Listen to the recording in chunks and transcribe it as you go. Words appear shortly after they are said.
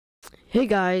Hey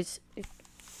guys,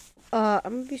 I'm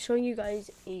gonna be showing you guys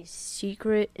a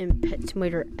secret in Pet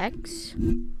Simulator X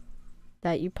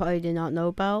that you probably did not know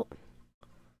about.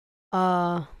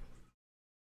 But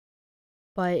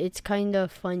it's kind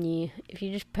of funny. If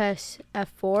you just press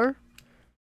F4,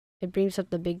 it brings up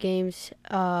the big games,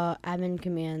 admin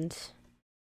commands,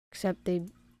 except they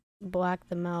black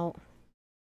them out.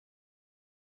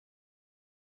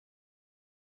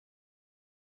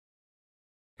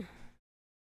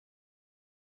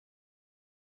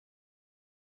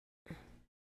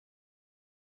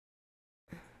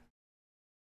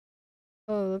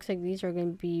 Oh, it looks like these are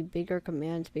going to be bigger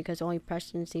commands because only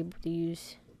Preston is able to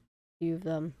use a few of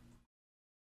them.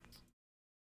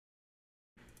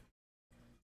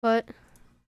 But,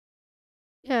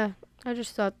 yeah, I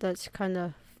just thought that's kind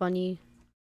of funny.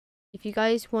 If you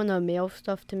guys want to mail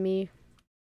stuff to me,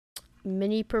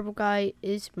 minipurpleguy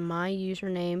is my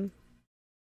username.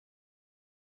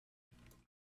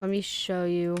 Let me show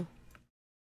you.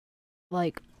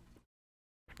 Like,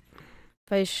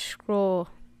 if I scroll,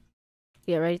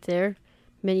 yeah, right there,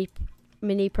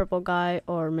 minipurpleguy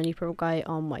or minipurpleguy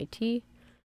on my T.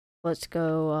 Let's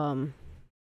go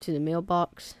to the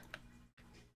mailbox.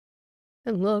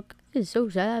 And look, it's so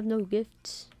sad I have no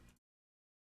gifts.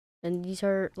 And these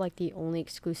are like the only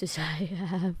exclusives I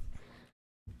have.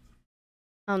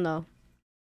 I don't know.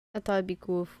 I thought it'd be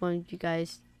cool if one of you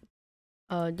guys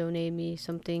donate me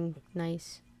something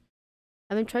nice.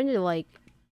 I've been trying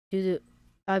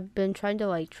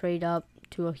to trade up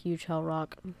to a huge hell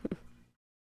rock.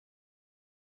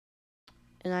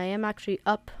 And I am actually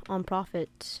up on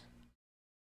profits.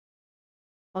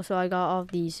 Also, I got all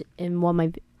of these in one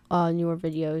of my newer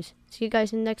videos. See you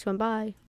guys in the next one. Bye.